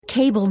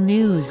Cable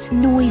news,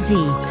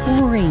 noisy,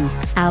 boring,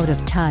 out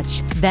of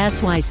touch.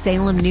 That's why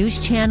Salem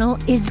News Channel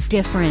is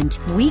different.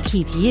 We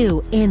keep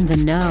you in the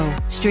know.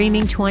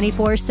 Streaming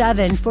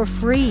 24/7 for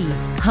free.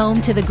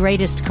 Home to the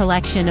greatest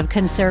collection of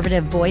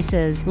conservative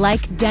voices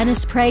like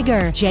Dennis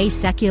Prager, Jay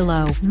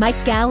Sekulow,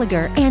 Mike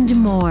Gallagher, and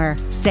more.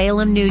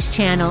 Salem News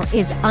Channel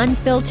is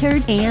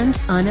unfiltered and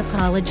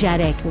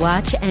unapologetic.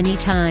 Watch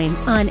anytime,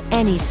 on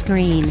any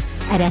screen,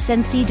 at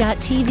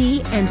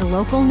snc.tv and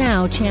Local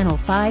Now Channel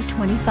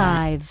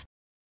 525.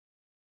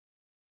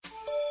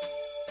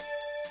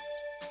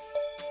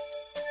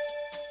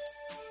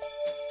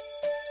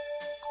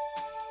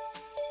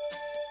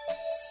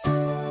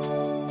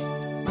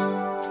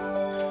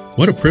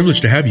 What a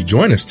privilege to have you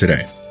join us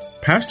today.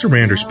 Pastor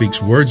Rander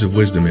speaks words of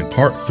wisdom in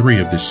part 3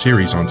 of this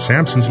series on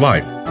Samson's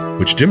life,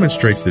 which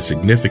demonstrates the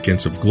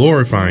significance of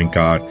glorifying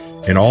God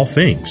in all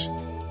things.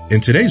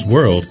 In today's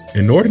world,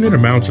 inordinate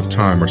amounts of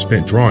time are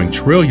spent drawing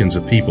trillions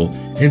of people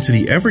into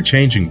the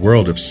ever-changing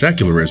world of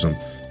secularism,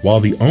 while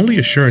the only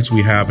assurance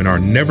we have in our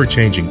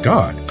never-changing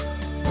God,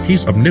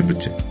 He's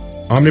omnipotent,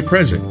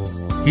 omnipresent,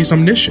 He's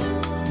omniscient.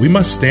 We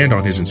must stand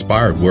on His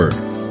inspired word.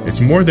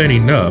 It's more than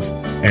enough,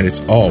 and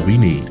it's all we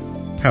need.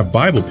 Have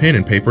Bible, pen,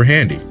 and paper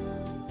handy.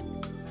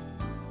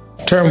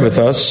 Turn with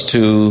us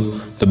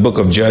to the book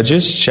of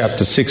Judges,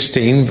 chapter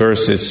 16,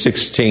 verses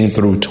 16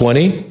 through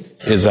 20.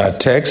 Is our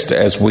text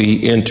as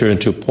we enter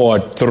into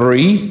part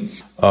 3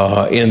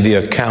 in the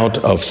account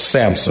of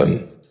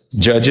Samson.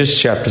 Judges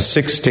chapter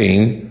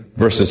 16,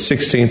 verses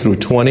 16 through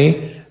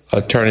 20.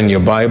 Turn in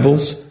your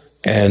Bibles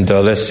and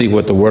let's see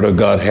what the Word of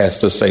God has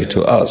to say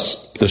to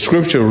us. The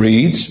scripture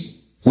reads,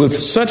 "With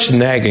such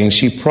nagging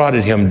she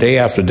prodded him day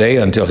after day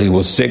until he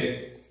was sick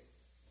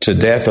to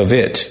death of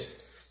it.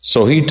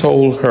 So he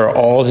told her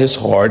all his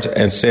heart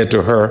and said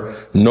to her,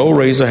 No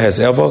razor has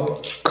ever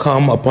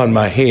come upon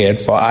my head,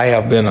 for I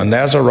have been a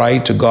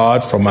Nazarite to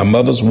God from my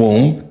mother's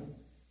womb.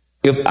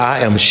 If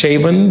I am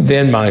shaven,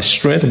 then my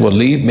strength will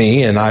leave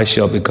me, and I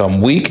shall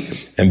become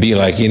weak and be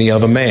like any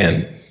other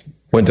man.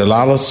 When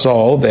Delilah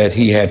saw that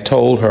he had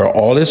told her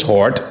all his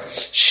heart,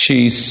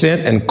 she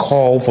sent and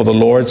called for the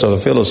lords of the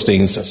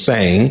Philistines,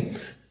 saying,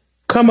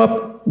 Come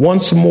up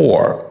once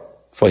more,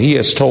 for he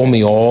has told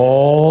me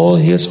all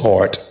his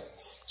heart.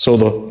 So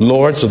the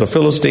lords of the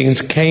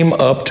Philistines came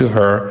up to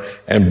her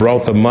and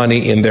brought the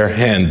money in their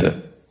hand.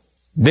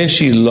 Then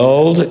she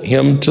lulled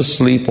him to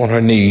sleep on her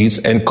knees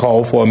and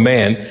called for a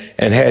man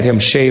and had him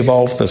shave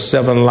off the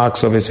 7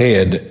 locks of his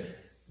head.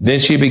 Then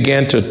she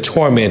began to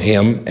torment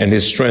him, and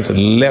his strength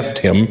left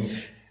him.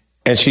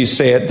 And she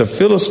said, The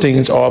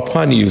Philistines are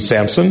upon you,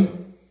 Samson.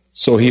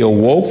 So he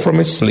awoke from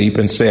his sleep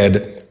and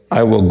said,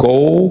 I will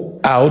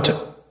go out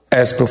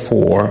as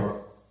before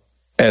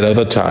at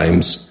other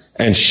times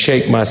and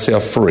shake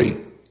myself free.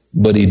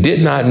 But he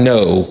did not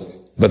know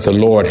that the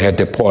Lord had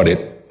departed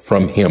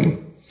from him."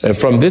 And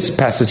from this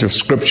passage of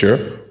scripture,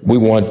 we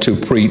want to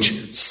preach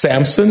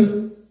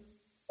Samson,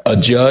 a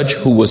judge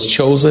who was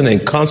chosen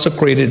and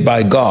consecrated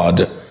by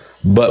God,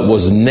 but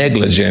was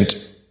negligent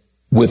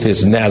with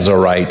his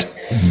Nazarite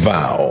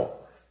vow.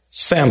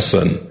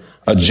 Samson,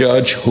 a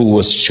judge who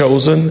was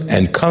chosen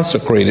and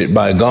consecrated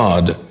by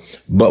God,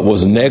 but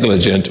was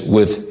negligent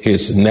with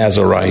his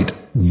Nazarite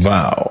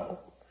vow.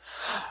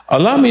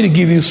 Allow me to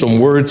give you some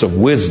words of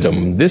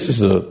wisdom. This is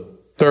the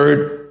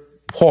 3rd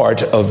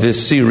part of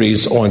this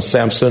series on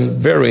Samson.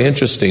 Very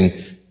interesting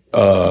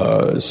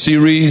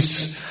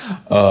series.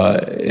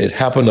 It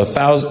happened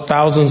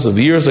thousands of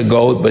years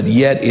ago, but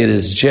yet it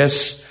is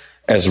just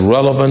as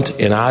relevant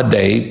in our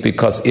day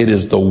because it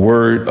is the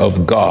Word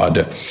of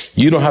God.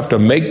 You don't have to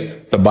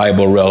make the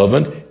Bible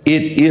relevant.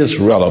 It is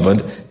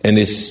relevant, and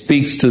it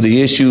speaks to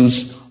the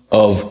issues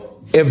of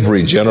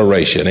every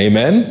generation.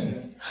 Amen?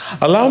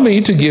 Allow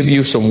me to give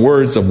you some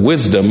words of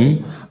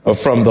wisdom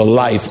from the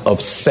life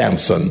of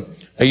Samson.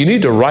 Now, you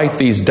need to write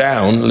these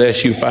down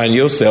lest you find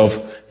yourself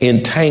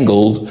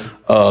entangled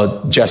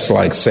just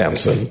like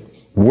Samson.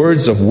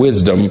 Words of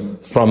wisdom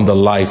from the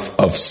life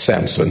of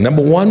Samson.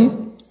 Number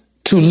 1,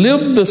 to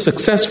live the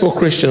successful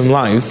Christian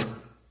life,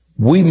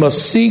 we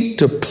must seek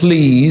to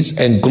please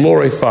and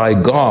glorify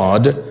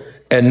God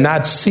and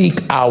not seek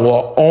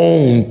our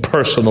own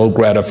personal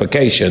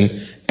gratification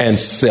and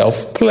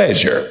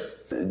self-pleasure.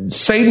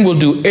 Satan will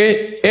do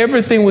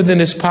everything within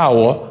his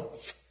power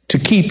to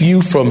keep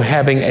you from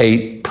having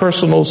a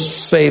personal,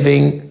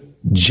 saving,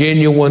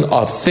 genuine,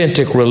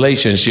 authentic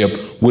relationship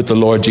with the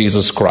Lord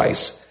Jesus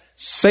Christ.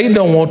 Satan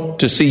don't want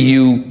to see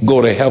you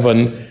go to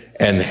heaven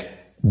and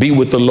be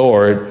with the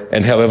Lord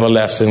and have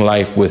everlasting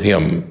life with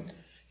him.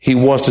 He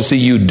wants to see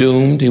you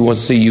doomed. He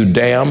wants to see you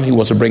damned. He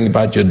wants to bring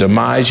about your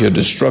demise, your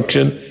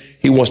destruction.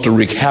 He wants to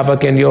wreak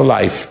havoc in your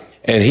life.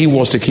 And he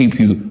wants to keep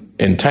you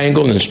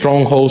entangled in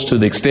strongholds to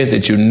the extent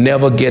that you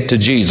never get to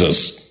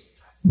Jesus.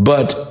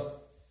 But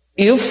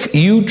if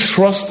you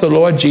trust the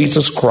Lord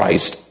Jesus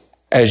Christ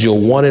as your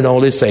one and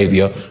only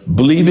Savior,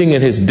 believing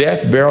in his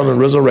death, burial,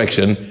 and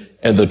resurrection,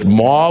 and the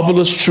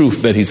marvelous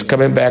truth that he's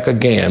coming back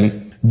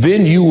again,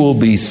 then you will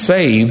be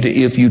saved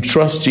if you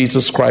trust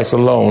Jesus Christ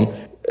alone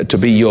to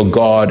be your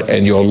God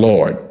and your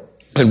Lord.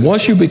 And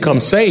once you become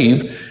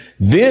saved,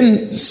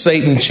 then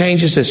Satan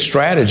changes his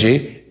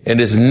strategy, and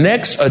his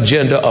next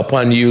agenda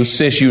upon you,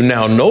 since you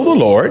now know the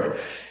Lord,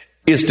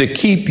 is to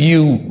keep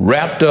you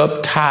wrapped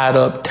up, tied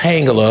up,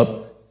 tangled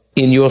up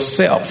in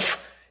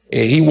yourself.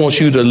 And he wants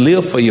you to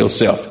live for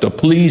yourself, to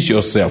please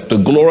yourself, to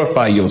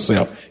glorify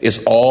yourself. It's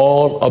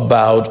all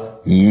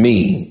about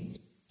me.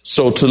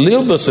 So to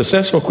live the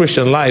successful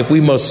Christian life,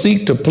 we must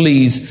seek to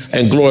please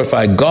and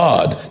glorify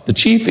God. The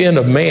chief end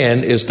of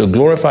man is to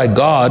glorify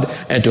God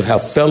and to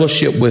have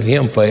fellowship with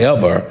him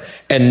forever,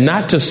 and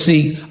not to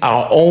seek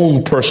our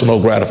own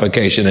personal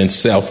gratification and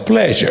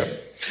self-pleasure.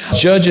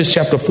 Judges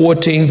chapter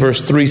 14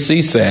 verse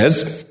 3c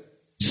says,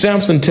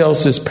 Samson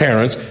tells his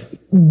parents,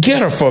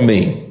 "Get her for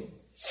me,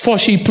 for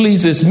she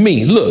pleases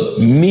me." Look,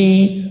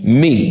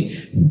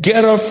 me.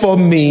 Get her for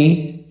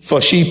me,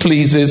 for she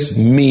pleases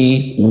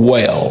me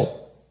well.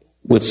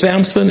 With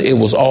Samson, it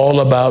was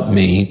all about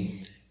me.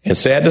 And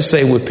sad to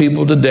say, with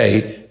people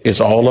today, it's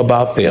all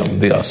about them.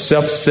 They are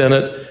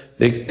self-centered.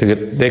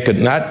 They could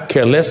not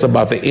care less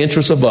about the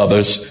interests of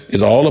others.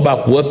 It's all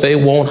about what they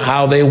want,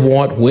 how they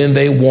want, when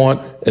they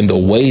want, and the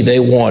way they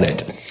want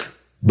it.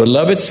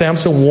 Beloved,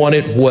 Samson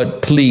wanted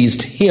what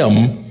pleased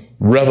him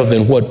rather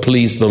than what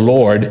pleased the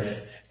Lord.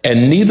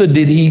 And neither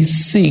did he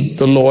seek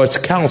the Lord's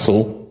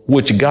counsel,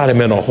 which got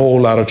him in a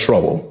whole lot of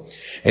trouble.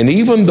 And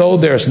even though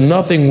there's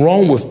nothing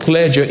wrong with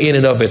pleasure in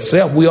and of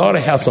itself, we ought to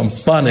have some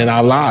fun in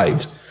our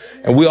lives,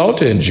 and we ought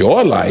to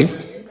enjoy life,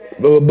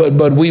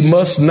 but we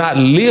must not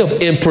live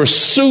in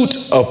pursuit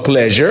of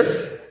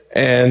pleasure,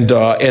 and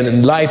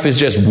life is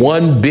just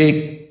one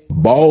big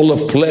ball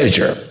of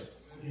pleasure.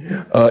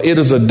 It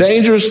is a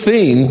dangerous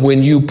thing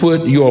when you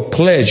put your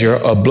pleasure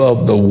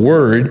above the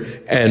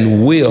word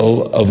and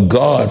will of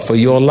God for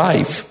your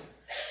life.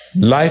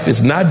 Life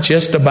is not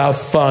just about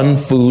fun,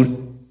 food,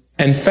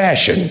 and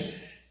fashion.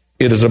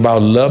 It is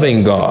about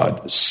loving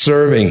God,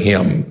 serving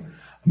him,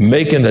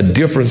 making a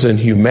difference in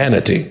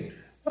humanity.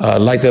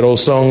 Like that old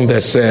song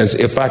that says,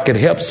 "If I could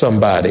help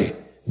somebody,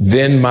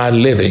 then my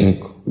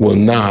living will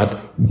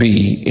not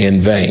be in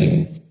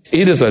vain."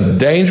 It is a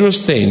dangerous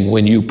thing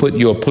when you put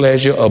your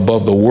pleasure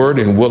above the word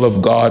and will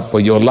of God for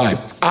your life.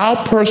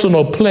 Our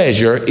personal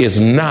pleasure is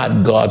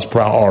not God's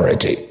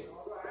priority.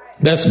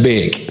 That's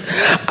big.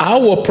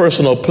 Our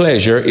personal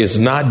pleasure is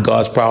not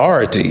God's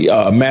priority.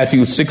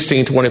 Matthew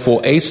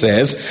 16:24a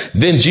says,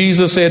 "Then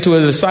Jesus said to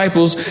his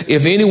disciples,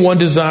 if anyone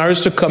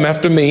desires to come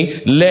after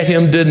me, let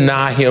him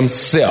deny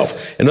himself."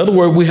 In other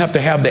words, we have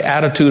to have the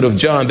attitude of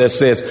John that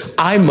says,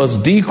 I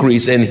must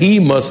decrease and he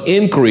must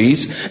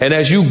increase. And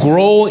as you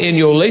grow in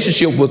your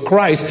relationship with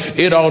Christ,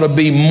 it ought to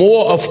be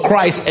more of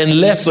Christ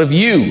and less of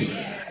you.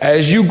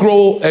 As you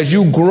grow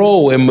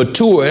and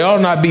mature, it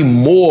ought not be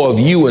more of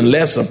you and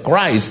less of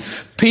Christ.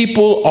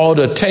 People ought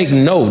to take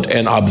note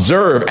and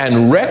observe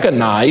and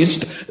recognize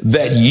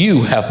that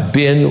you have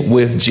been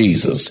with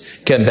Jesus.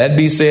 Can that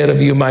be said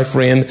of you, my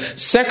friend?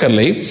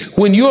 Secondly,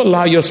 when you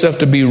allow yourself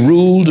to be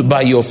ruled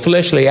by your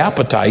fleshly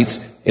appetites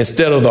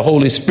instead of the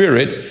Holy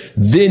Spirit,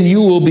 then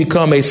you will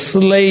become a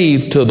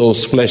slave to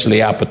those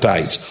fleshly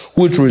appetites,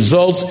 which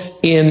results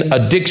in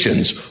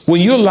addictions.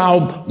 When you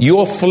allow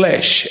your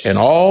flesh and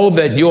all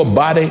that your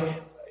body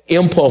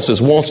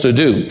impulses wants to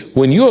do,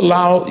 when you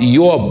allow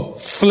your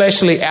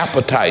fleshly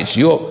appetites,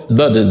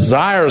 the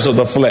desires of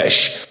the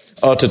flesh,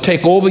 to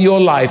take over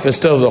your life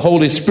instead of the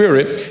Holy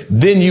Spirit,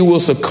 then you will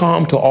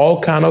succumb to all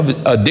kind of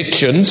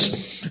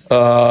addictions.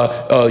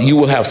 You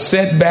will have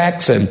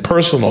setbacks and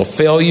personal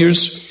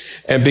failures.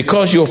 And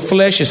because your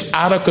flesh is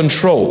out of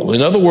control,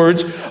 in other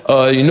words,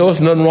 it's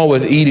nothing wrong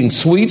with eating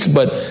sweets,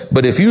 but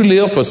if you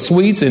live for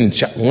sweets and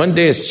one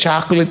day is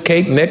chocolate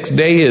cake, next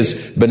day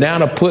is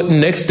banana pudding,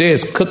 next day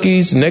is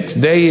cookies, next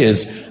day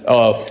is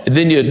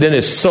then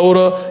it's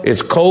soda,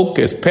 it's Coke,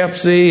 it's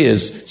Pepsi,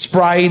 it's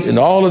Sprite, and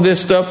all of this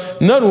stuff.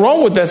 Nothing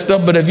wrong with that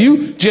stuff, but if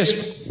you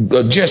just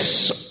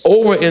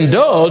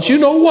overindulge, you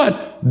know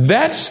what?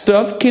 That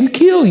stuff can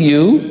kill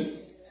you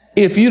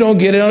if you don't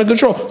get it under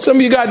control. Some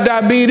of you got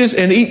diabetes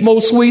and eat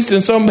more sweets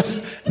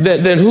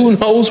than who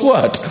knows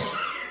what.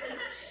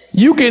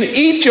 You can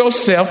eat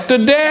yourself to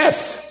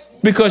death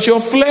because your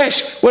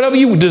flesh, whatever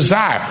you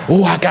desire.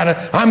 Oh,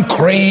 I'm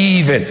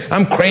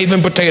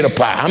craving potato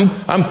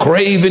pie. I'm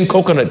craving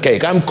coconut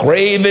cake. I'm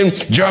craving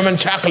German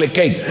chocolate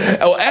cake.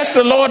 Ask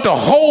the Lord to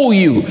hold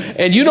you.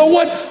 And you know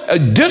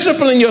what?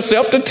 Discipline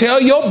yourself to tell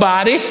your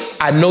body,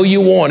 I know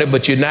you want it,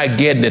 but you're not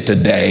getting it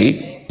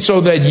today. So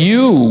that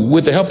you,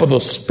 with the help of the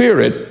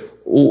Spirit,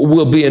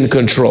 will be in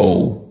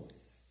control.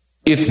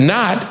 If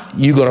not,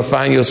 you're going to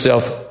find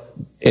yourself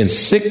in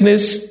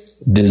sickness,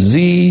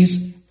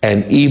 disease,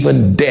 and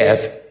even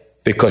death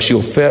because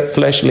your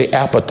fleshly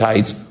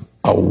appetites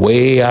are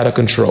way out of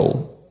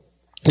control.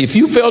 If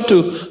you fail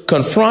to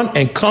confront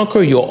and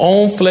conquer your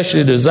own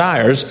fleshly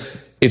desires,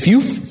 if you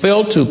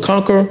fail to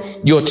conquer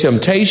your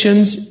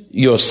temptations,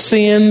 your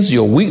sins,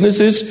 your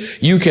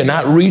weaknesses, you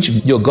cannot reach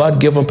your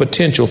God-given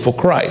potential for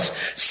Christ.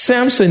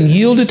 Samson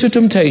yielded to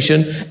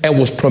temptation and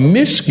was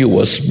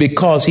promiscuous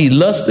because he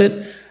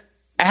lusted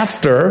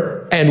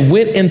after and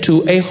went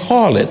into a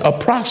harlot, a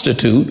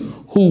prostitute,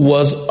 who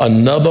was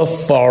another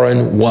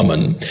foreign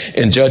woman.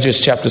 In Judges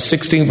chapter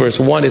 16, verse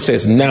 1, it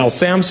says, now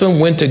Samson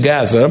went to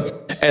Gaza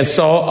and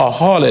saw a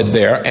harlot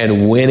there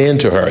and went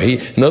into her.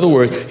 In other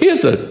words,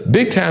 here's the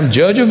big time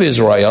judge of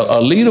Israel, a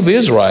leader of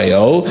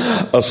Israel,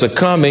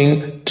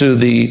 succumbing to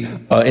the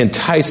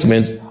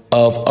enticement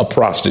of a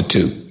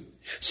prostitute.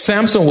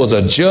 Samson was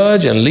a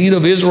judge and leader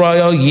of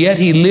Israel, yet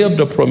he lived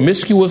a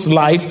promiscuous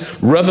life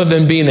rather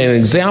than being an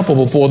example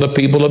before the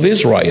people of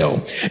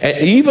Israel. And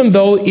even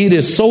though it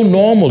is so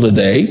normal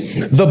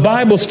today, the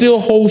Bible still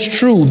holds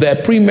true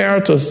that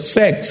premarital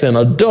sex and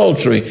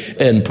adultery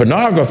and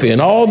pornography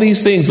and all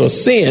these things are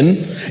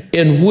sin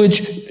in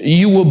which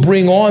you will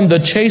bring on the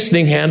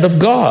chastening hand of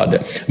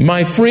God.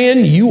 My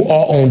friend, you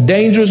are on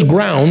dangerous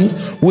ground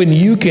when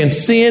you can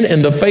sin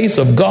in the face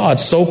of God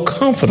so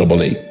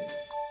comfortably.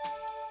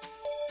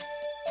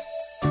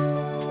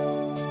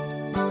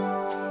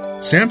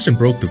 Samson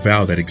broke the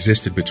vow that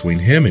existed between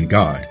him and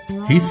God.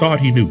 He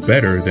thought he knew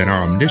better than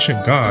our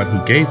omniscient God,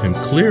 who gave him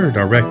clearer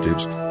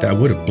directives that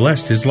would have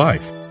blessed his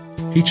life.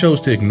 He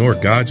chose to ignore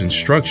God's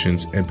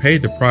instructions and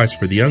paid the price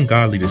for the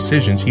ungodly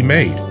decisions he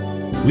made.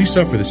 We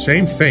suffer the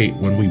same fate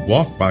when we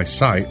walk by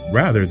sight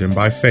rather than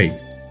by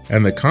faith,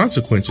 and the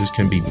consequences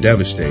can be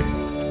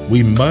devastating.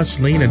 We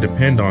must lean and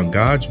depend on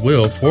God's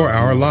will for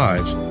our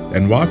lives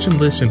and watch and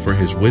listen for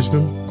his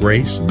wisdom,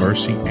 grace,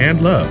 mercy,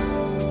 and love.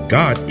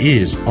 God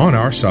is on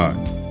our side.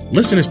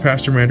 Listen as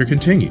Pastor Mander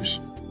continues.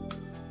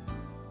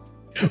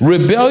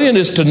 Rebellion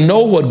is to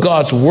know what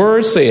God's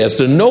word says,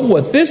 to know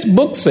what this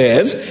book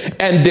says,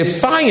 and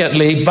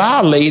defiantly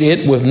violate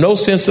it with no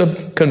sense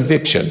of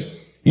conviction.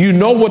 You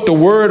know what the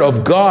word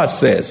of God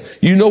says.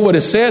 You know what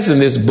it says in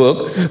this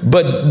book,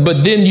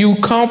 but then you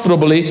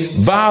comfortably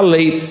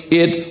violate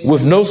it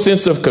with no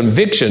sense of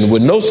conviction,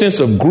 with no sense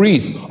of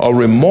grief or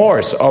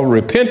remorse or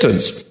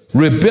repentance.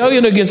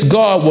 Rebellion against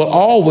God will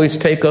always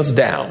take us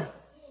down.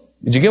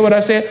 Did you get what I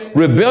said?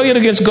 Rebellion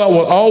against God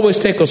will always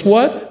take us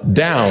what?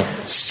 Down.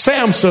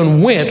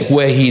 Samson went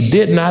where he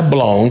did not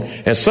belong,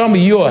 and some of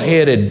you are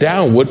headed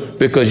downward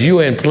because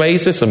you're in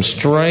places, some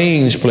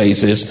strange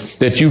places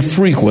that you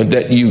frequent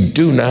that you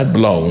do not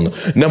belong.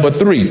 Number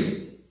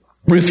 3,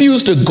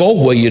 refuse to go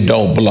where you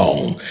don't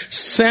belong.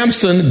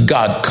 Samson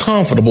got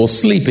comfortable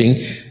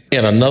sleeping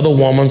in another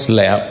woman's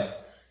lap.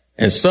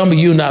 And some of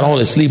you not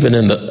only sleeping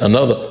in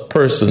another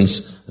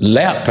person's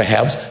lap,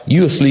 perhaps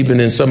you're sleeping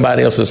in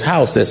somebody else's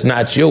house that's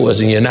not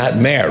yours, and you're not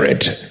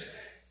married.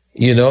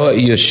 You know,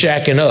 you're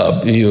shacking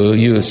up. You're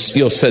your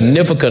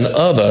significant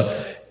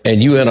other,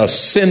 and you're in a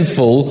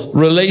sinful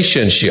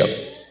relationship.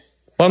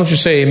 Why don't you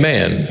say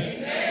amen?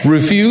 Amen.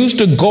 Refuse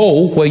to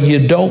go where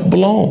you don't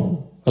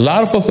belong. A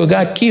lot of people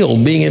got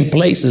killed being in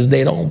places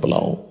they don't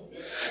belong.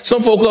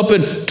 Some folk up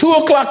at 2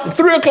 o'clock,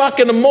 3 o'clock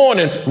in the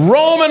morning,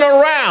 roaming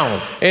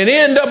around and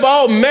end up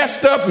all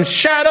messed up and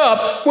shot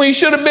up when you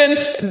should have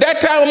been,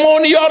 that time of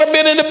morning, you ought to have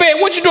been in the bed.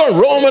 What you doing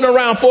roaming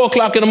around 4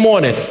 o'clock in the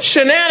morning?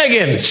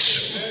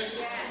 Shenanigans.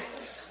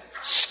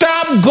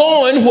 Stop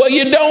going where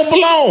you don't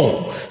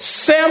belong.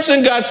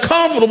 Samson got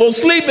comfortable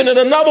sleeping in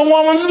another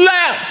woman's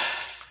lap.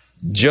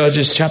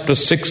 Judges chapter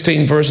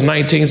 16 verse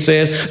 19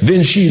 says,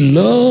 then she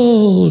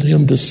lulled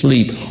him to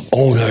sleep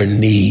on her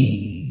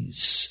knees.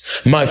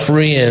 My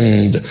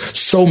friend,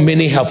 so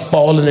many have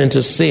fallen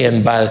into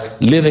sin by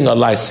living a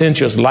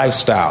licentious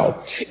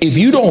lifestyle. If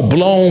you don't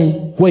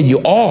belong where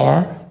you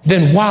are,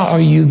 then why are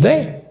you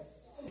there?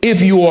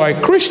 If you are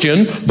a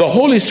Christian, the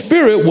Holy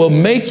Spirit will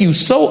make you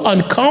so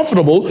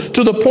uncomfortable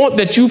to the point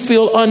that you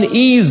feel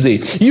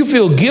uneasy, you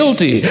feel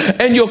guilty,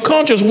 and your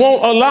conscience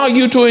won't allow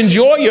you to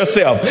enjoy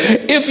yourself.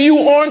 If you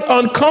aren't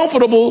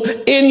uncomfortable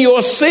in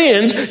your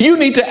sins, you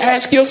need to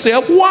ask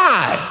yourself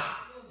why.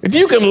 If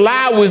you can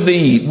lie with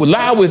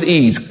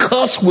ease,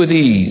 cuss with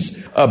ease,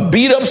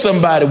 beat up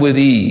somebody with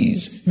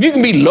ease, if you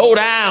can be low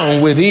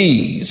down with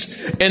ease,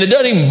 and it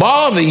doesn't even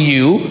bother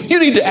you, you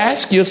need to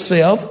ask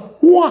yourself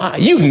why.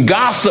 You can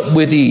gossip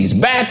with ease,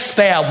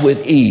 backstab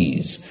with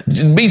ease,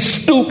 be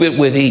stupid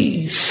with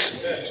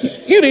ease.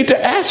 You need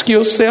to ask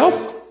yourself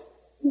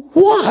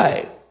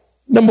why.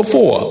 Number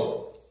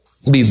 4,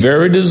 be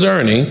very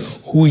discerning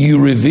who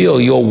you reveal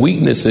your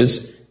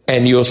weaknesses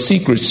and your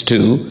secrets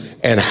to,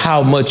 and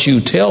how much you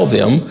tell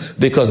them,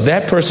 because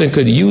that person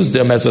could use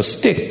them as a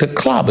stick to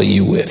clobber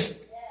you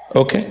with.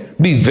 Okay?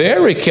 Be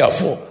very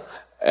careful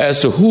as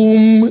to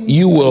whom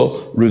you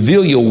will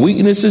reveal your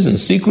weaknesses and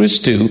secrets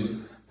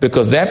to,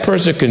 because that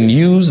person can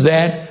use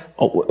that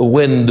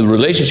when the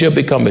relationship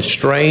becomes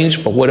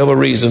estranged for whatever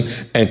reason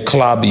and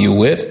clobber you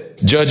with.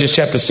 Judges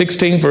chapter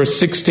 16 verse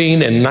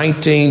 16 and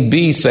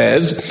 19b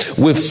says,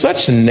 with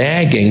such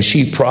nagging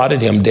she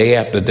prodded him day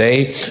after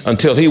day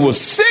until he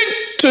was sick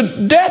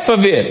to death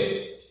of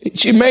it.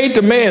 She made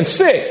the man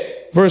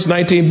sick. Verse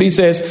 19b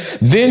says,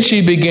 then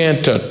she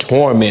began to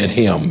torment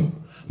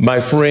him. My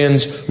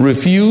friends,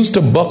 refuse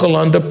to buckle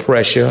under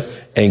pressure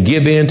and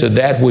give in to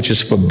that which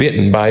is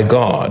forbidden by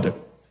God,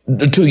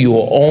 to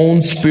your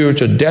own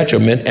spiritual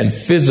detriment and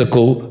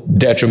physical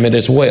detriment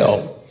as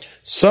well.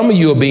 Some of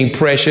you are being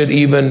pressured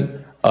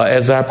even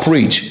as I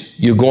preach.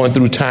 You're going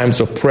through times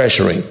of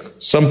pressuring.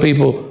 Some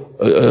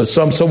people,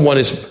 someone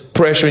is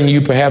pressuring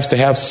you perhaps to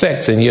have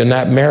sex and you're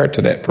not married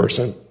to that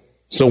person.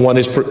 Someone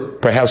is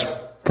perhaps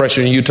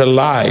pressuring you to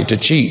lie, to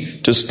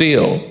cheat, to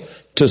steal,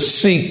 to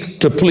seek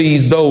to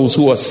please those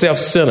who are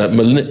self-centered,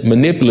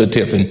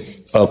 manipulative,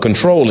 and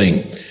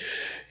controlling.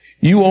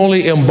 You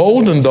only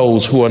embolden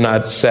those who are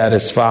not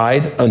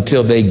satisfied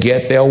until they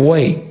get their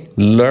way.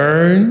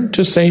 Learn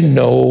to say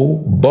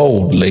no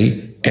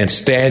boldly and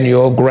stand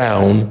your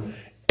ground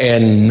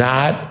and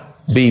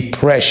not be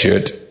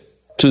pressured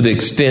to the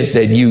extent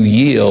that you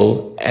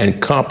yield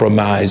and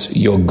compromise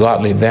your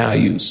godly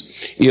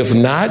values. If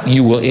not,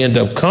 you will end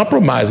up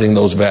compromising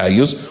those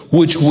values,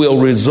 which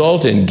will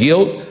result in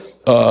guilt.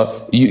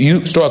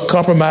 You start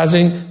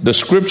compromising the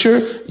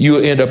scripture,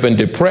 you'll end up in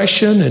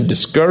depression and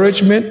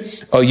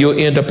discouragement, or you'll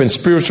end up in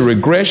spiritual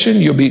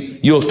regression.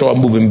 You'll start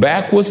moving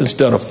backwards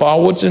instead of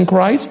forwards in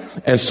Christ,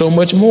 and so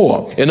much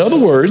more. In other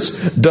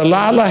words,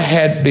 Delilah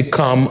had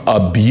become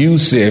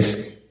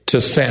abusive to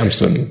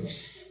Samson.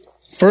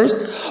 First,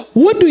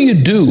 what do you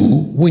do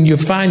when you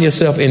find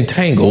yourself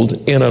entangled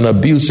in an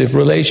abusive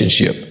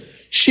relationship?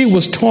 She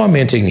was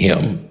tormenting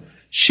him.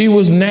 She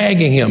was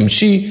nagging him.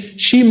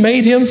 She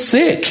made him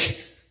sick.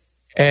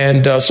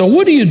 And so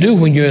what do you do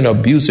when you're in an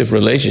abusive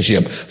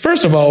relationship?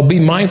 First of all, be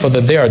mindful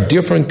that there are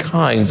different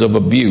kinds of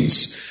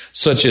abuse,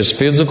 such as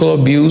physical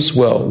abuse.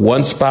 Well,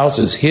 one spouse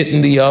is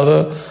hitting the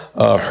other,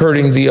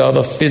 hurting the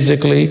other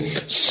physically.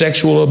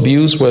 Sexual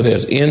abuse, where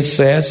there's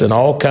incest and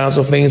all kinds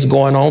of things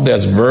going on.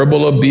 There's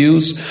verbal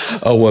abuse,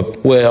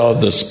 where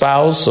the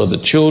spouse or the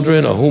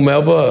children or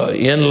whomever,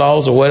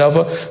 in-laws or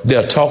whatever,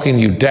 they're talking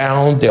you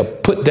down. They'll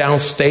put down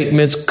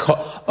statements,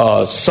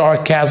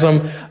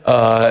 sarcasm.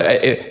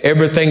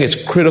 Everything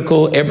is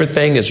critical.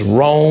 Everything is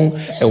wrong.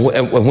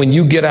 And when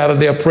you get out of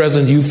their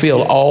presence, you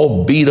feel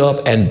all beat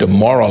up and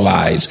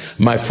demoralized.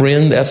 My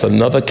friend, that's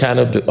another kind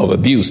of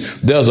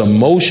abuse. There's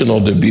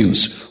emotional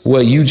abuse,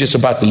 where you just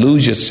about to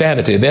lose your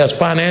sanity. There's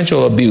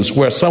financial abuse,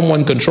 where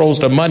someone controls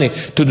the money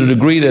to the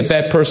degree that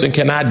that person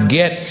cannot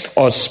get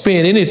or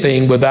spend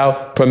anything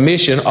without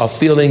permission or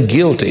feeling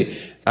guilty.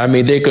 I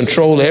mean, they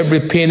control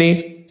every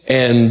penny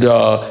and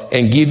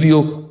give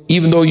you,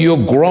 even though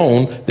you're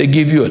grown, they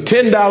give you a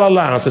 $10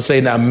 allowance and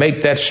say, now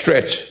make that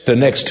stretch the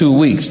next 2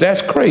 weeks.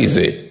 That's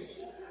crazy.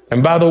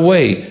 And by the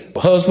way,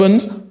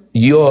 husbands,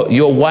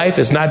 your wife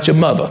is not your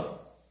mother.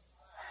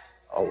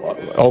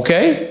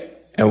 Okay?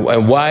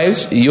 And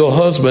wives, your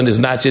husband is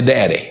not your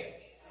daddy.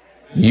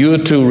 You're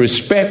to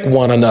respect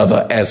one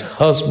another as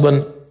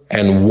husband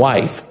and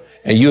wife.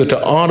 And you're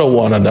to honor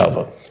one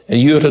another. And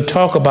you're to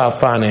talk about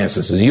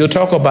finances. And you're to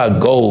talk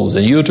about goals.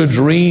 And you're to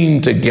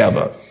dream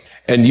together.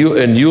 And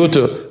you're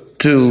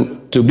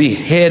to be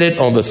headed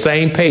on the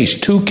same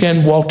page. Two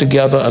can walk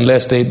together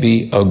unless they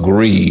be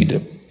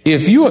agreed.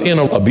 If you are in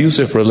an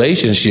abusive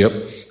relationship,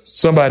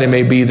 somebody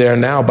may be there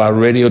now by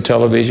radio,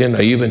 television,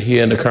 or even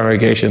here in the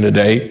congregation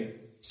today.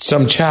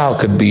 Some child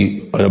could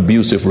be an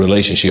abusive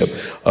relationship.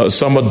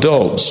 Some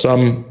adult,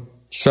 some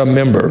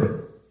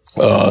member.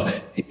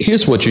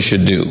 Here's what you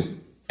should do.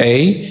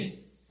 A,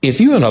 if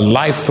you're in a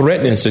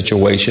life-threatening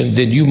situation,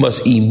 then you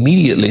must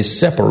immediately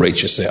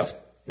separate yourself.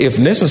 If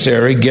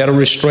necessary, get a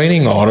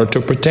restraining order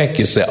to protect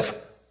yourself.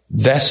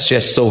 That's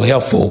just so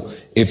helpful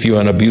if you're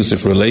in an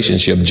abusive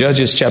relationship.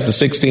 Judges chapter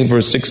 16,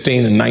 verse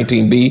 16 and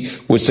 19b,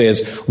 which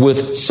says,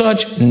 with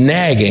such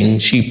nagging,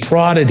 she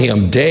prodded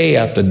him day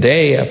after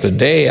day after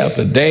day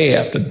after day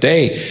after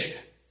day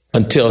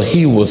until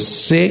he was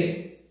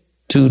sick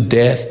to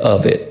death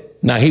of it.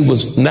 Now, he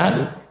was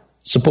not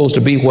supposed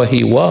to be where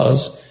he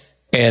was,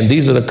 and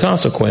these are the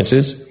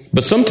consequences.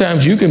 But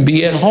sometimes you can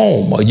be at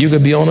home, or you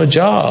can be on a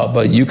job,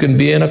 or you can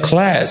be in a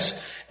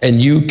class,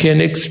 and you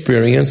can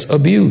experience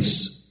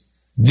abuse.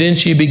 Then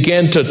she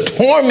began to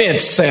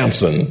torment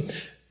Samson.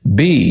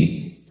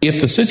 B,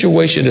 if the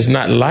situation is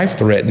not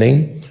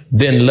life-threatening,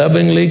 then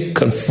lovingly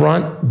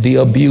confront the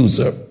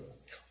abuser.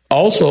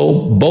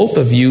 Also, both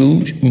of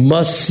you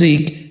must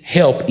seek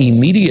help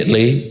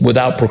immediately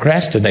without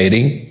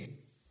procrastinating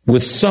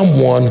with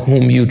someone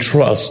whom you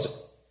trust,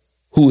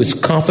 who is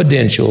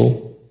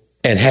confidential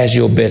and has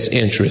your best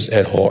interest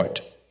at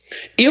heart.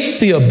 If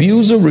the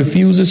abuser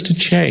refuses to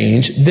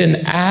change,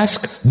 then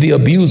ask the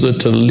abuser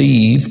to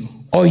leave,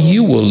 or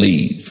you will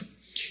leave.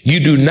 You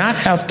do not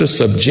have to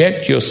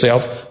subject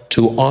yourself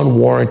to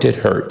unwarranted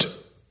hurt.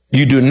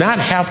 You do not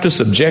have to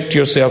subject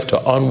yourself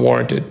to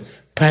unwarranted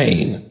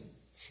pain.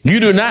 You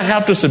do not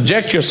have to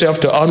subject yourself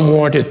to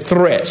unwarranted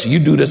threats. You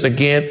do this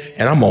again,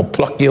 and I'm going to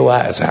pluck your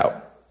eyes out.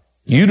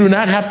 You do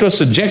not have to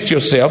subject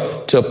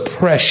yourself to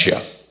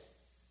pressure,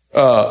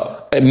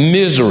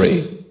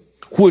 misery,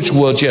 which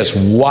will just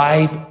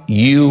wipe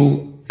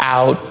you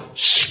out,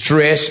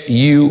 stress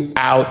you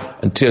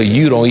out until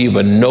you don't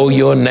even know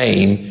your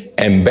name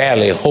and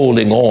barely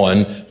holding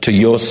on to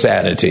your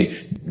sanity.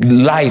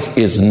 Life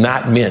is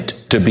not meant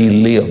to be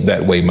lived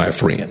that way, my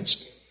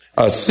friends.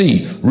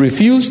 C,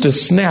 refuse to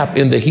snap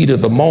in the heat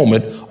of the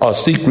moment or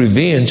seek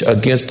revenge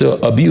against the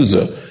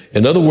abuser.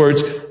 In other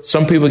words,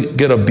 some people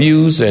get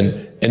abused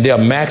and and they'll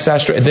max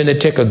out strength. And then they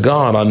take a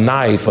gun, a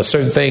knife, or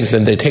certain things,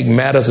 and they take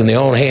matters in their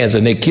own hands,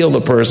 and they kill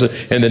the person,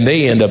 and then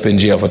they end up in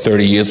jail for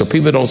 30 years. But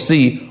people don't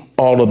see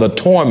all of the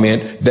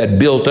torment that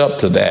built up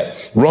to that.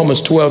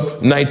 Romans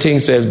 12:19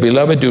 says,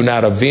 "Beloved, do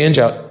not avenge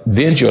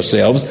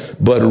yourselves,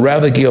 but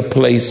rather give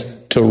place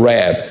to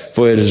wrath.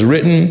 For it is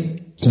written,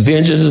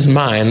 vengeance is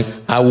mine,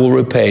 I will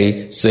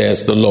repay,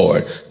 says the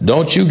Lord."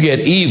 Don't you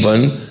get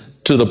even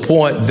to the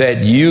point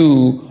that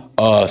you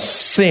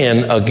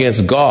sin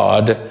against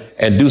God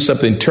and do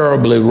something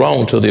terribly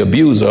wrong to the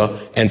abuser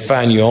and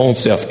find your own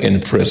self in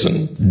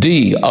prison.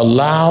 D,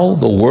 allow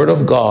the word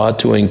of God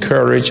to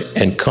encourage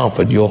and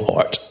comfort your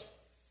heart.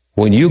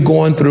 When you're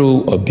going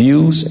through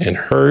abuse and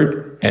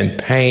hurt and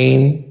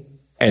pain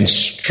and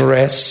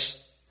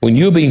stress, when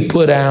you're being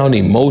put down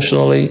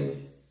emotionally,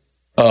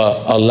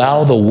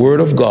 allow the word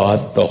of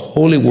God, the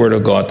holy word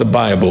of God, the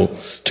Bible,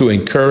 to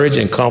encourage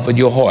and comfort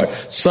your heart.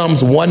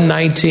 Psalms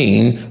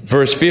 119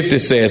 verse 50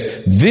 says,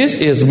 "This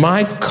is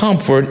my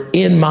comfort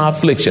in my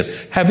affliction."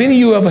 Have any of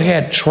you ever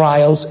had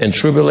trials and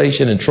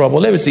tribulation and trouble?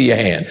 Let me see your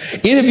hand.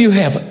 Any of you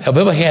have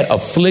ever had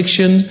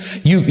affliction?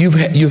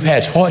 You've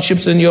had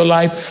hardships in your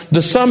life.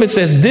 The psalmist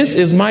says, "This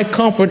is my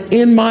comfort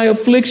in my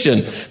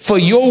affliction, for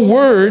your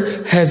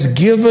word has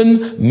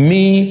given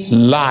me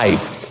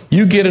life."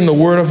 You get in the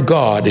word of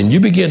God and you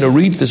begin to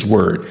read this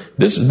word.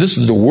 This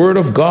is the word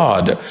of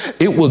God.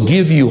 It will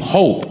give you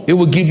hope. It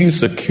will give you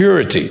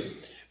security.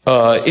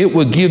 It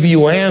will give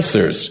you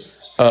answers.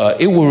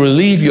 It will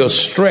relieve your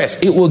stress.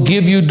 It will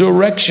give you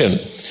direction.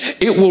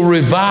 It will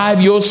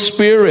revive your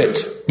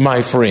spirit,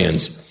 my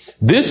friends.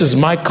 This is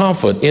my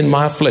comfort in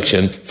my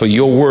affliction, for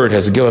your word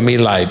has given me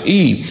life.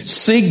 E,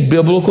 seek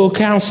biblical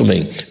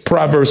counseling.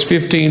 Proverbs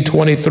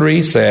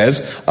 15:23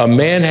 says, "A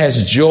man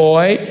has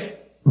joy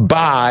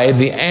by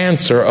the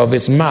answer of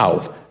his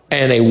mouth,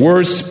 and a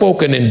word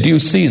spoken in due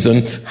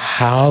season,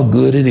 how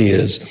good it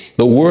is."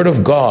 The word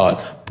of God.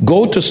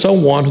 Go to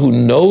someone who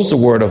knows the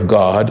word of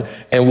God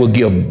and will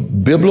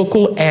give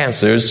biblical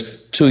answers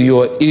to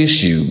your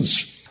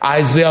issues.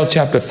 Isaiah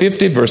chapter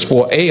 50 verse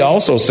 4a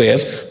also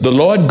says, "The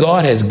Lord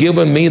God has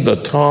given me the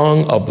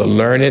tongue of the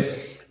learned,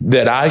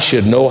 that I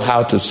should know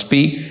how to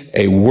speak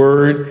a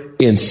word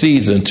in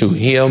season to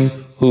him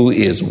who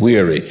is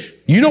weary."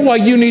 You know why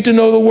you need to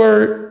know the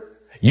word?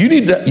 You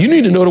need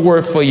to know the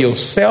word for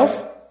yourself,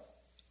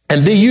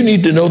 and then you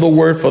need to know the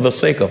word for the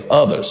sake of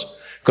others,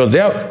 because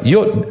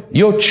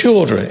your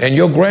children and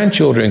your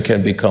grandchildren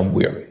can become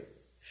weary.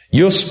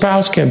 Your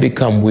spouse can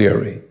become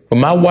weary.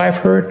 When my wife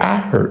hurt, I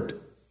hurt.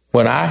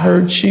 When I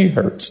hurt, she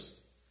hurts.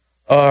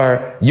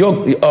 Or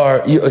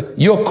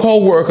your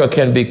coworker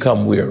can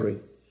become weary.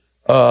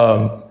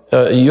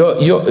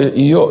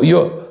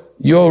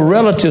 Your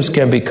relatives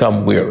can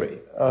become weary.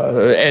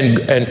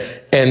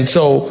 And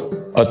so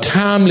a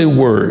timely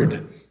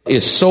word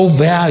is so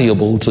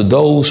valuable to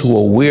those who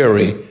are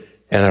weary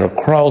and at a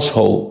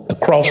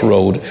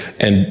crossroad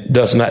and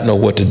does not know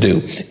what to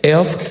do.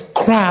 F,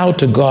 cry out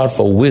to God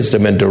for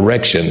wisdom and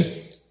direction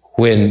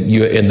when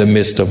you're in the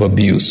midst of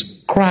abuse.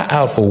 Cry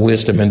out for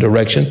wisdom and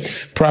direction.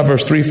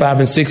 Proverbs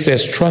 3:5-6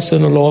 says, "Trust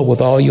in the Lord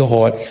with all your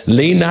heart.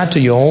 Lean not to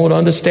your own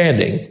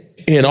understanding.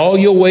 In all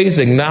your ways,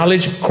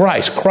 acknowledge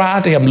Christ." Cry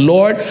out to him,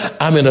 "Lord,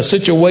 I'm in a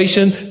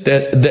situation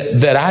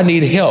that I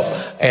need help,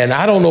 and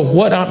I don't know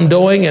what I'm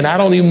doing, and I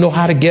don't even know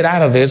how to get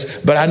out of this,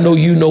 but I know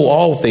you know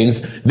all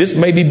things. This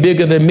may be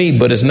bigger than me,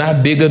 but it's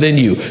not bigger than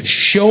you.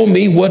 Show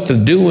me what to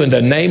do in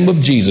the name of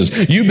Jesus."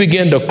 You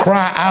begin to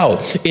cry out.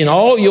 In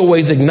all your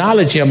ways,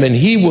 acknowledge him, and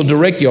he will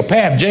direct your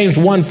path. James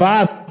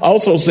 1:5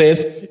 also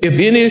says, "If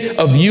any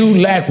of you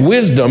lack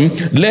wisdom,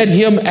 let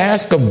him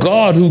ask of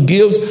God, who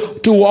gives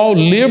to all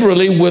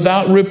liberally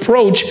without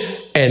reproach,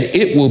 and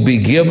it will be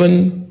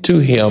given to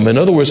him." In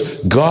other words,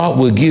 God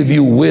will give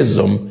you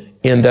wisdom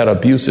in that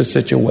abusive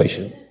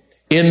situation.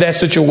 In that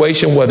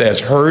situation where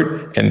there's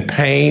hurt and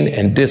pain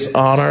and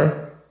dishonor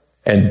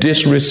and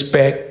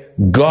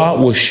disrespect, God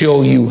will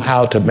show you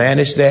how to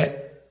manage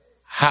that,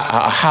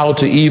 how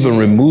to even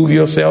remove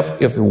yourself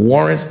if it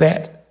warrants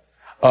that.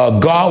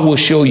 God will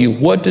show you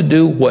what to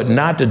do, what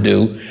not to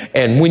do.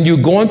 And when you're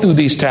going through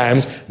these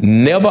times,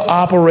 never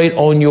operate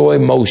on your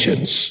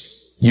emotions.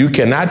 You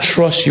cannot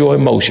trust your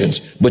emotions,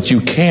 but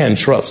you can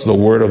trust the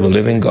word of the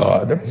living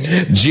God.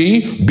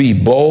 G, be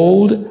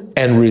bold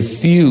and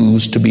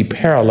refuse to be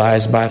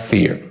paralyzed by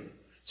fear.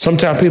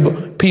 Sometimes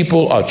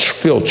people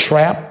feel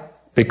trapped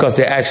because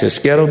they're actually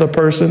scared of the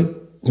person.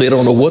 They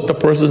don't know what the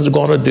person is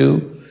going to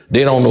do.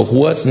 They don't know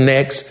what's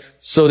next.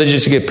 So they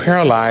just get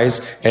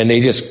paralyzed and they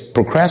just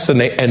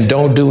procrastinate and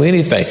don't do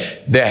anything.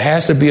 There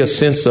has to be a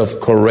sense of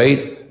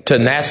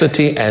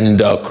tenacity and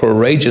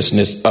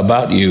courageousness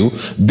about you.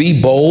 Be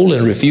bold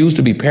and refuse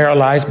to be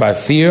paralyzed by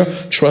fear,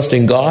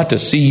 trusting God to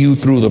see you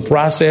through the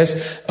process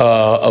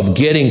of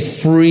getting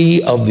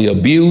free of the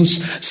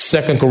abuse.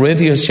 2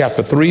 Corinthians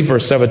chapter 3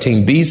 verse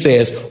 17b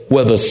says,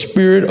 "Where the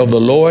Spirit of the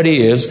Lord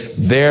is,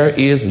 there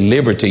is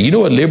liberty." You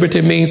know what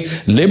liberty means?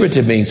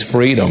 Liberty means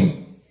freedom.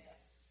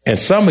 And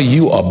some of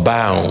you are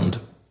bound.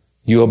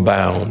 You're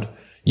bound.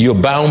 You're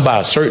bound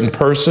by a certain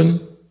person.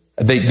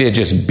 They're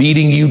just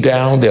beating you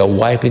down. They're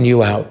wiping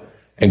you out.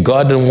 And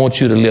God doesn't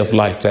want you to live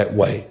life that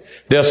way.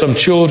 There are some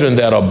children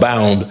that are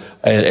bound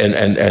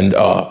and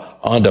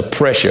under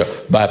pressure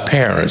by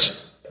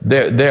parents.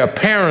 There are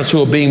parents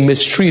who are being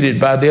mistreated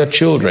by their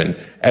children.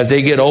 As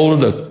they get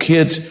older, the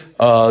kids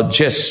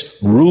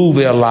just rule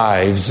their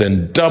lives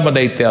and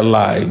dominate their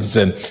lives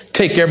and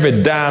take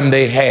every dime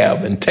they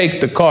have and take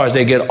the cars.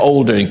 They get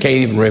older and can't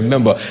even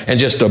remember and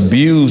just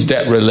abuse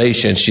that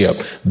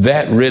relationship.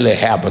 That really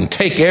happened.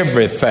 Take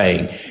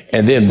everything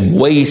and then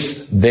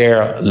waste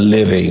their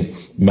living.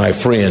 My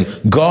friend,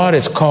 God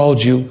has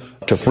called you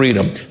to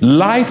freedom.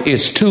 Life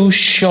is too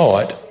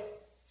short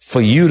for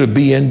you to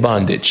be in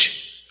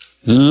bondage.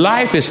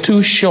 Life is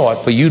too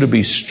short for you to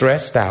be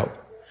stressed out.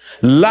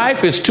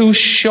 Life is too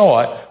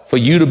short for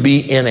you to be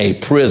in a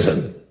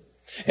prison.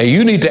 And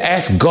you need to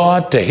ask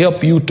God to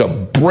help you to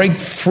break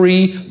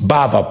free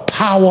by the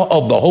power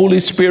of the Holy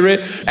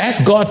Spirit.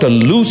 Ask God to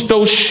loose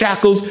those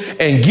shackles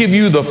and give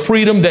you the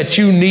freedom that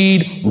you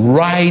need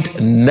right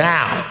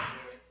now.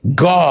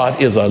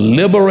 God is a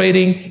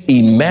liberating,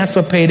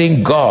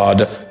 emancipating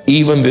God,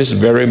 even this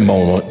very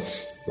moment.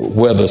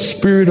 Where the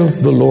Spirit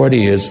of the Lord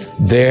is,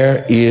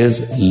 there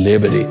is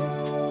liberty.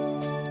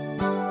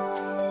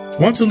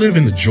 Want to live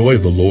in the joy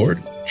of the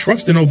Lord?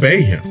 Trust and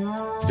obey Him.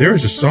 There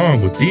is a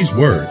song with these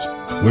words: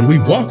 when we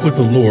walk with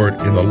the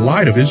Lord in the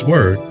light of His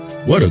word,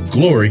 what a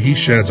glory He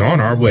sheds on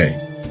our way.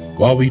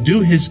 While we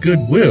do His good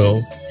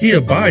will, He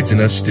abides in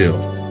us still,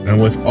 and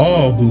with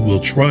all who will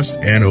trust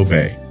and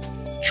obey.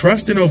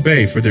 Trust and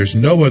obey, for there's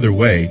no other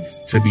way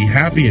to be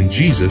happy in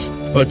Jesus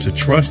but to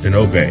trust and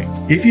obey.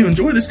 If you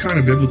enjoy this kind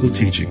of biblical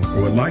teaching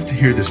or would like to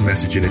hear this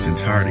message in its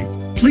entirety,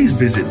 please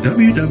visit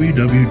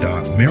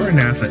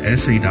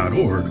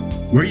www.maranathasa.org,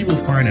 where you will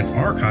find an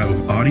archive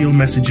of audio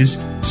messages,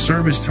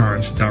 service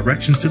times,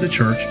 directions to the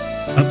church,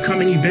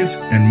 upcoming events,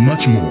 and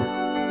much more.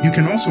 You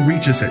can also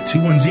reach us at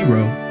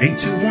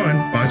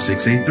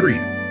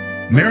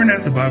 210-821-5683.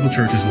 Maranatha Bible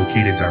Church is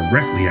located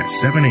directly at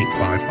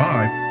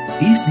 7855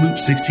 East Loop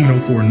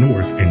 1604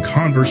 North in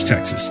Converse,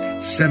 Texas,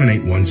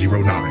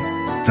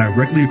 78109,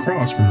 directly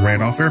across from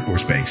Randolph Air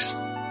Force Base.